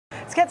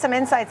Let's get some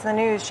insights in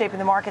the news shaping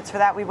the markets. For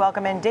that, we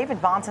welcome in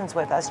David Bahnsen's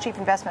with us, Chief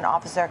Investment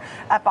Officer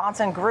at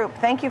Bahnsen Group.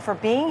 Thank you for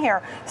being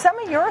here. Some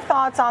of your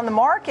thoughts on the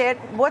market,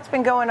 what's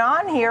been going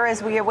on here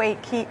as we await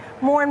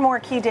more and more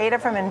key data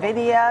from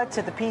Nvidia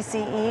to the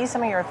PCE.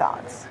 Some of your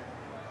thoughts.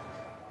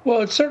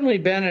 Well, it's certainly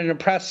been an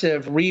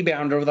impressive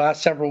rebound over the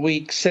last several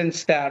weeks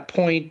since that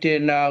point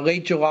in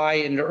late July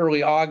into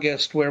early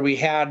August where we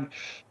had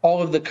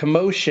all of the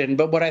commotion.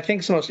 But what I think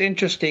is most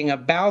interesting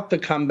about the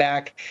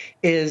comeback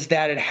is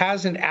that it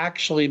hasn't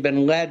actually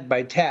been led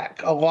by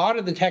tech. A lot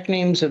of the tech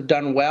names have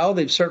done well.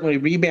 They've certainly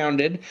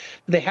rebounded.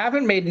 They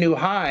haven't made new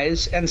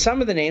highs, and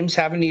some of the names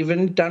haven't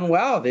even done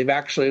well. They've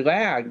actually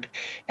lagged.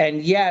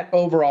 And yet,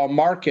 overall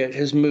market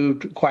has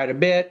moved quite a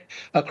bit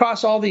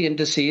across all the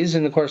indices.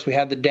 And of course, we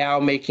had the Dow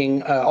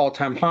making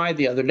all-time high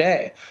the other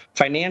day.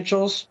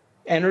 Financials,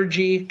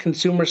 energy,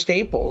 consumer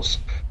staples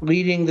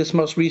leading this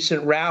most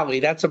recent rally.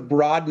 That's a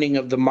broadening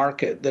of the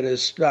market that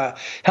is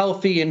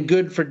healthy and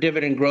good for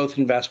dividend growth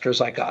investors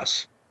like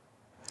us.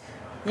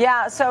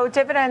 Yeah, so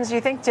dividends, you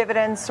think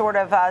dividends sort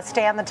of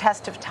stand the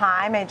test of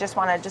time? I just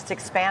want to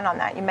expand on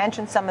that. You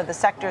mentioned some of the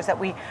sectors that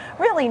we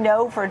really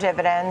know for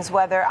dividends,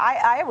 whether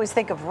I always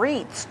think of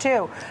REITs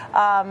too,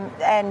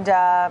 and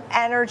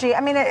energy. I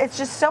mean, it's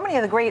just so many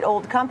of the great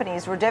old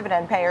companies were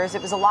dividend payers.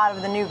 It was a lot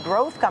of the new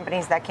growth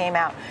companies that came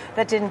out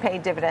that didn't pay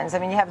dividends. I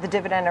mean, you have the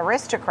dividend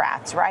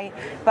aristocrats, right?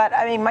 But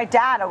I mean, my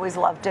dad always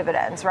loved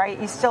dividends, right?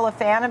 You still a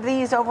fan of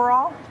these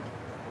overall?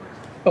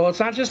 Well,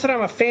 it's not just that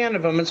I'm a fan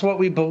of them, it's what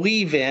we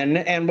believe in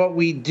and what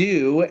we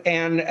do.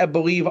 And I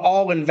believe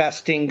all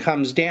investing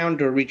comes down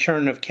to a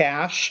return of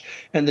cash.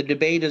 And the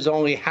debate is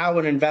only how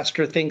an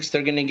investor thinks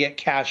they're going to get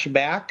cash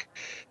back.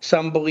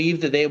 Some believe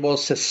that they will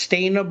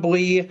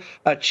sustainably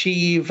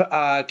achieve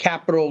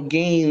capital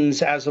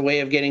gains as a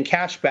way of getting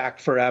cash back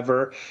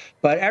forever.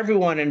 But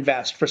everyone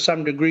invests for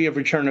some degree of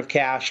return of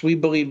cash. We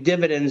believe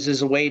dividends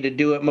is a way to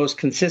do it most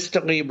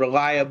consistently,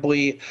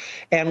 reliably,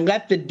 and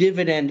let the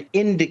dividend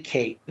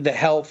indicate the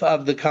health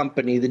of the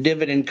company, the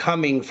dividend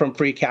coming from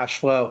free cash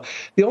flow.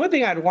 The only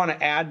thing I'd want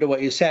to add to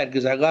what you said,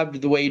 because I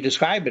loved the way you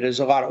describe it, is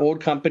a lot of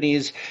old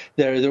companies,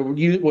 there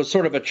was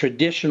sort of a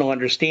traditional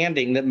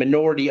understanding that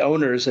minority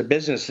owners of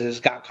businesses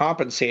got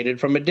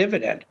compensated from a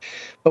dividend.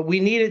 But we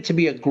need it to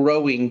be a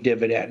growing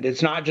dividend.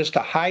 It's not just a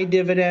high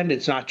dividend.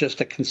 It's not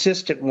just a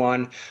consistent one,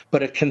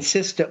 but a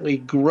consistently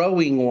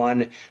growing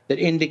one that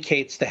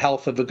indicates the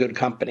health of a good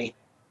company.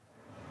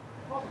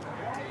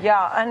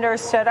 Yeah,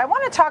 understood. I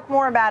want to talk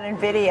more about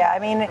Nvidia. I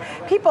mean,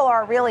 people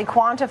are really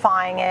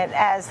quantifying it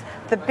as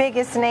the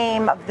biggest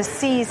name of the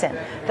season,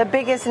 the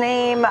biggest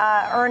name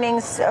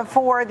earnings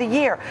for the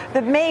year,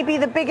 maybe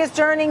the biggest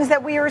earnings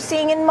that we are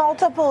seeing in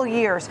multiple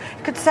years.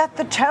 It could set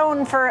the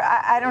tone for,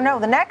 I don't know,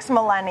 the next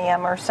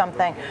millennium or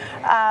something.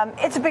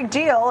 It's a big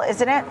deal,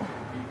 isn't it?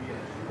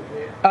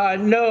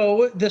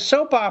 No, the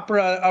soap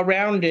opera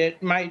around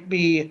it might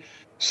be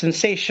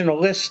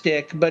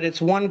sensationalistic, but it's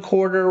one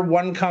quarter,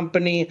 one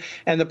company.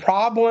 And the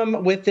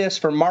problem with this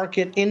for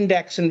market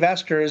index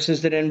investors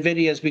is that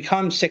Nvidia has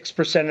become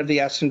 6% of the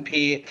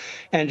S&P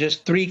and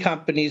just 3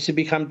 companies have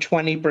become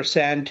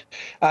 20%.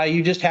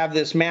 You just have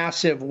this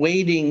massive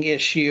weighting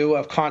issue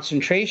of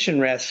concentration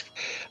risk.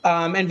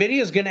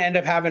 Nvidia is going to end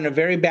up having a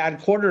very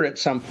bad quarter at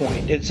some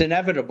point. It's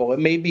inevitable. It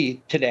may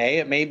be today.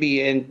 It may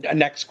be in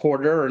next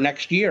quarter or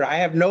next year. I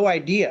have no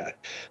idea,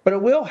 but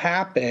it will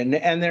happen.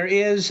 And there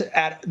is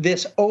at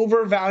this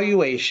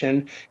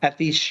overvaluation, at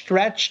these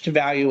stretched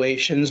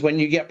valuations, when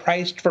you get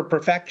priced for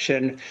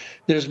perfection,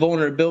 there's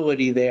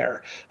vulnerability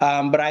there.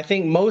 But I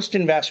think most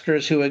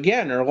investors who,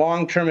 again, are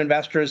long-term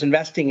investors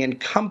investing in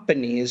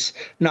companies,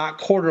 not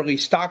quarterly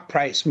stock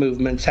price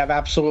movements, have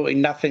absolutely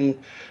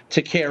nothing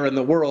to care in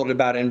the world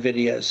about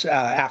Nvidia's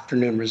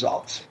afternoon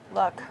results.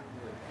 Look,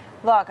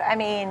 I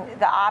mean,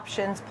 the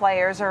options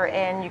players are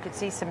in. You could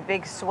see some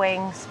big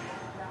swings.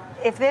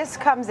 If this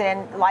comes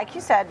in, like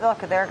you said, look,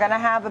 they're going to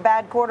have a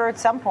bad quarter at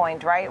some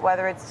point, right?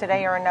 Whether it's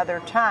today or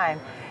another time.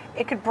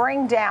 It could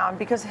bring down,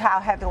 because of how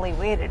heavily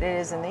weighted it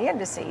is in the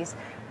indices,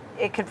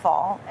 it could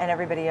fall and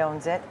everybody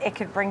owns it. It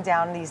could bring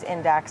down these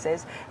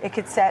indexes. It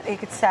could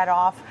set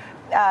off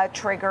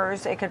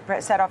triggers. It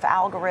could set off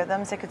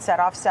algorithms. It could set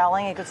off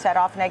selling. It could set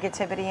off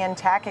negativity in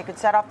tech. It could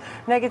set off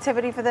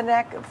negativity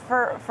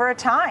for a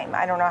time.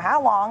 I don't know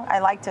how long. I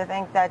like to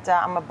think that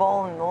I'm a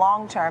bull in the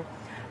long term.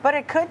 But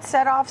it could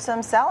set off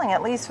some selling,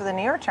 at least for the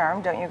near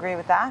term. Don't you agree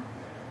with that?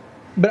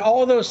 But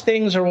all of those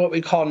things are what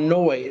we call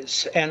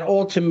noise and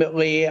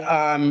ultimately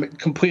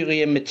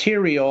completely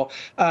immaterial.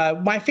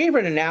 My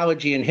favorite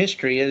analogy in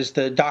history is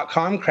the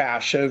dot-com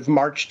crash of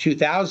March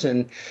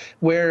 2000,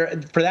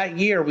 where for that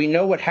year, we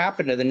know what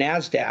happened to the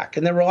NASDAQ.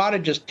 And there were a lot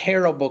of just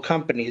terrible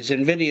companies.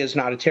 Nvidia is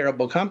not a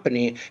terrible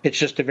company. It's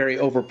just a very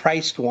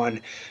overpriced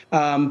one.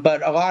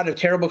 But a lot of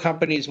terrible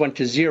companies went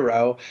to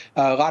zero.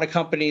 A lot of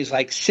companies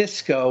like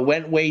Cisco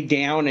went way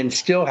down and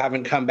still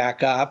haven't come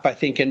back up. I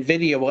think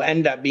Nvidia will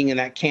end up being in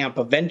that camp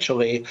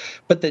eventually,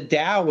 but the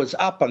Dow was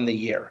up on the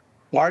year.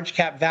 Large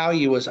cap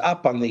value was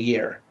up on the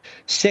year.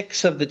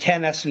 6 of the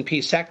 10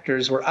 S&P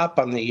sectors were up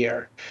on the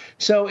year.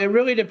 So it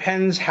really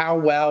depends how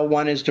well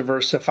one is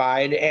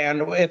diversified.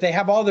 And if they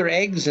have all their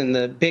eggs in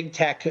the big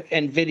tech,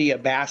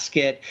 Nvidia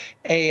basket,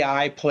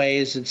 AI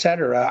plays, et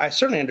cetera, I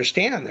certainly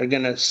understand they're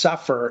going to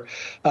suffer.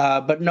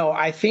 But no,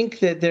 I think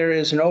that there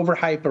is an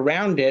overhype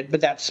around it,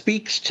 but that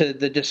speaks to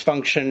the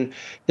dysfunction,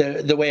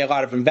 the way a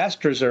lot of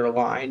investors are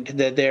aligned,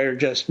 that they're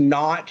just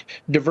not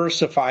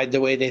diversified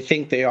the way they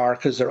think they are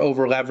because they're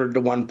over-levered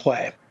to one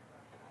play.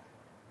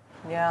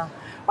 Yeah.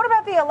 What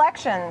about the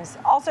elections?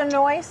 Also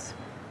noise?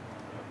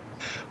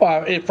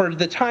 Well, for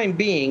the time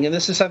being, and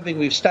this is something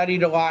we've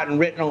studied a lot and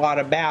written a lot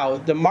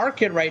about, the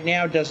market right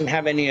now doesn't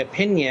have any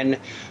opinion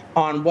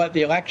on what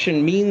the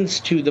election means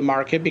to the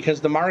market,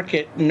 because the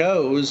market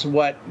knows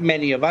what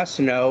many of us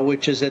know,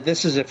 which is that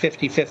this is a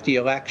 50-50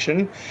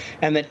 election,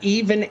 and that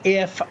even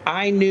if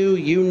I knew,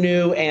 you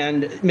knew,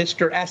 and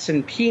Mr.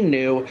 S&P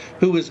knew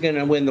who was going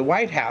to win the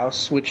White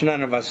House, which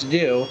none of us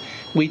do,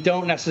 we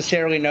don't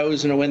necessarily know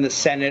who's going to win the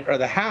Senate or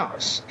the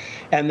House.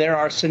 And there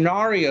are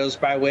scenarios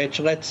by which,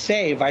 let's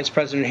say, Vice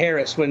President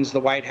Harris wins the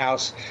White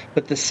House,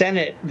 but the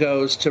Senate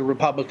goes to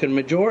Republican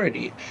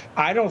majority.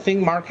 I don't think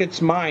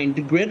markets mind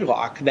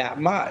gridlock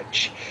that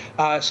much.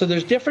 So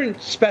there's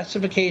different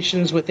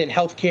specifications within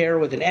healthcare,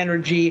 within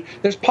energy.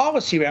 There's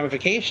policy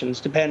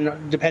ramifications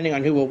depending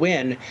on who will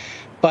win.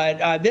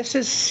 But this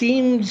has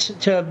seemed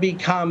to have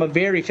become a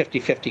very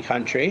 50-50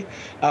 country.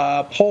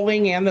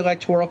 Polling and the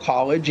Electoral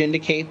College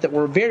indicate that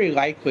we're very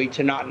likely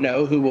to not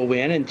know who will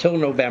win until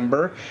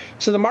November.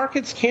 So the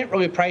markets can't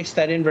really price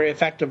that in very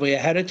effectively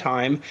ahead of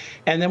time.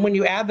 And then when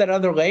you add that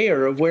other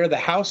layer of where the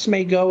House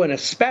may go, and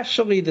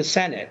especially the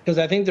Senate, because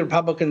I think the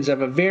Republicans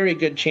have a very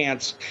good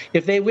chance.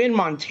 If they win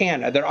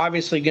Montana, they're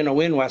obviously going to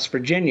win West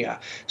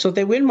Virginia. So if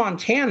they win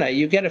Montana,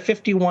 you get a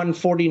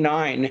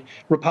 51-49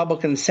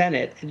 Republican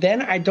Senate.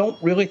 Then I don't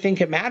really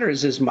think it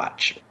matters as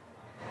much.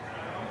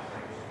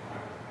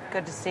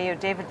 Good to see you.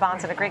 David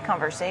Bahnsen, a great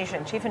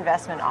conversation. Chief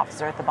Investment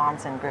Officer at the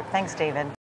Bahnsen Group. Thanks, David.